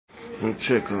Let me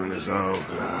check on this old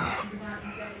guy.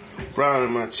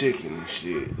 Browning my chicken and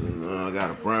shit. You know, I got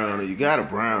a brownie. You got a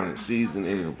brownie. Season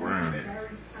in a brownie.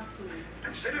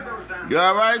 You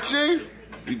alright, Chief?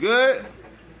 You good?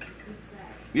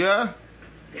 Yeah?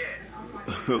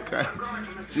 Okay.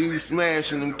 See you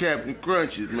smashing them Captain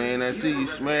Crunches, man. I see you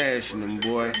smashing them,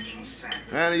 boy.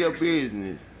 Handle your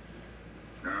business.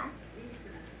 No.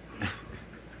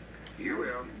 You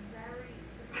will.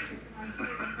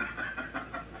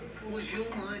 Would you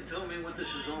mind telling me what this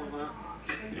is all about?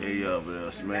 Yeah, you over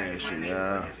there smashing,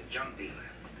 y'all.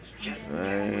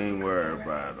 I ain't worried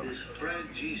about them. This Fred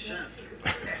G.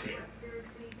 Sanford.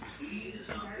 He is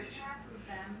on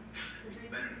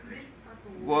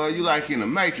Boy, you like in the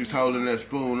Matrix holding that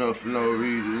spoon up for no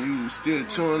reason. You still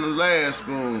chewing the last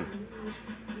spoon.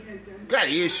 Got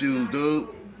issues, dude.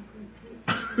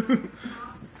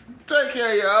 Take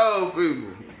care of your old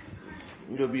people.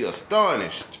 You'll be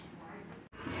astonished.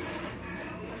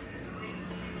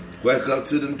 Wake up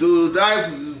to them dude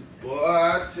diapers, boy,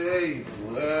 I tell you,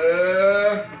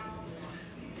 boy.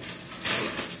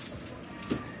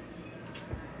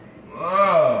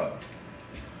 Oh.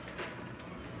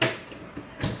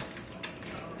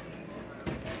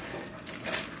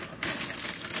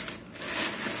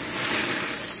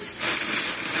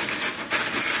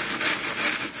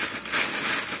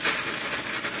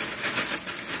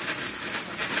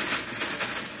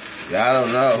 Y'all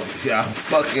don't know. Y'all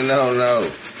fucking don't know.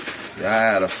 Y'all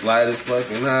had the slightest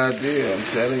fucking idea. I'm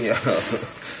telling y'all.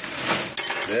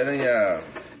 Telling y'all.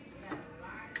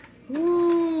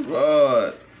 Woo,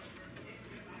 Lord.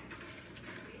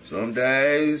 Some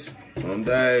days. Just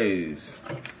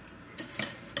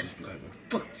be like,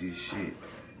 fuck this shit.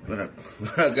 But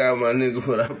I got my nigga,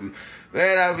 but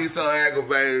I be so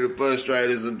aggravated and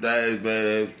frustrated some days,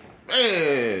 man.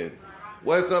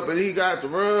 Wake up and he got the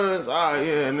runs. Oh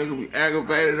yeah, nigga be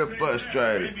aggravated and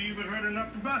frustrated.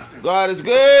 God is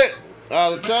good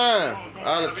all the time.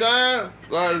 All the time.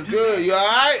 God is good. You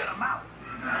alright?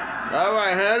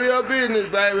 Alright, handle your business,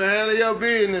 baby. Handle your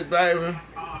business, baby.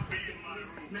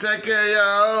 Take care of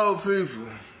y'all old people.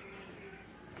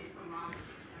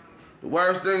 The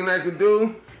worst thing they can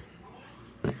do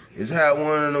is have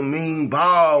one of them mean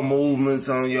ball movements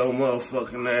on your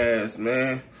motherfucking ass,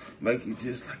 man. Make you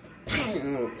just like,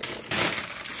 damn.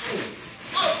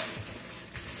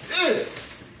 Shit.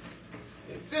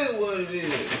 This is what it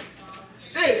is.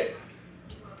 Shit.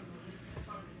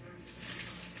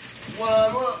 Well,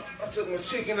 I'm up. I took my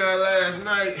chicken out last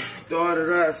night, thawed it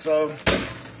out, so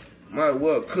might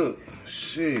well cook.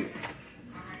 Shit.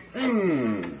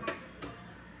 Don't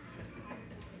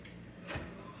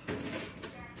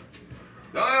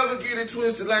ever get it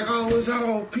twisted like, oh, it's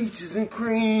all peaches and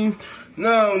cream.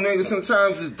 No, nigga,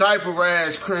 sometimes it's diaper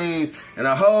rash creams and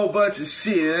a whole bunch of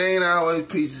shit. It ain't always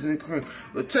peaches and cream.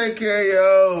 But take care of your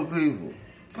old people.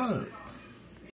 Fuck.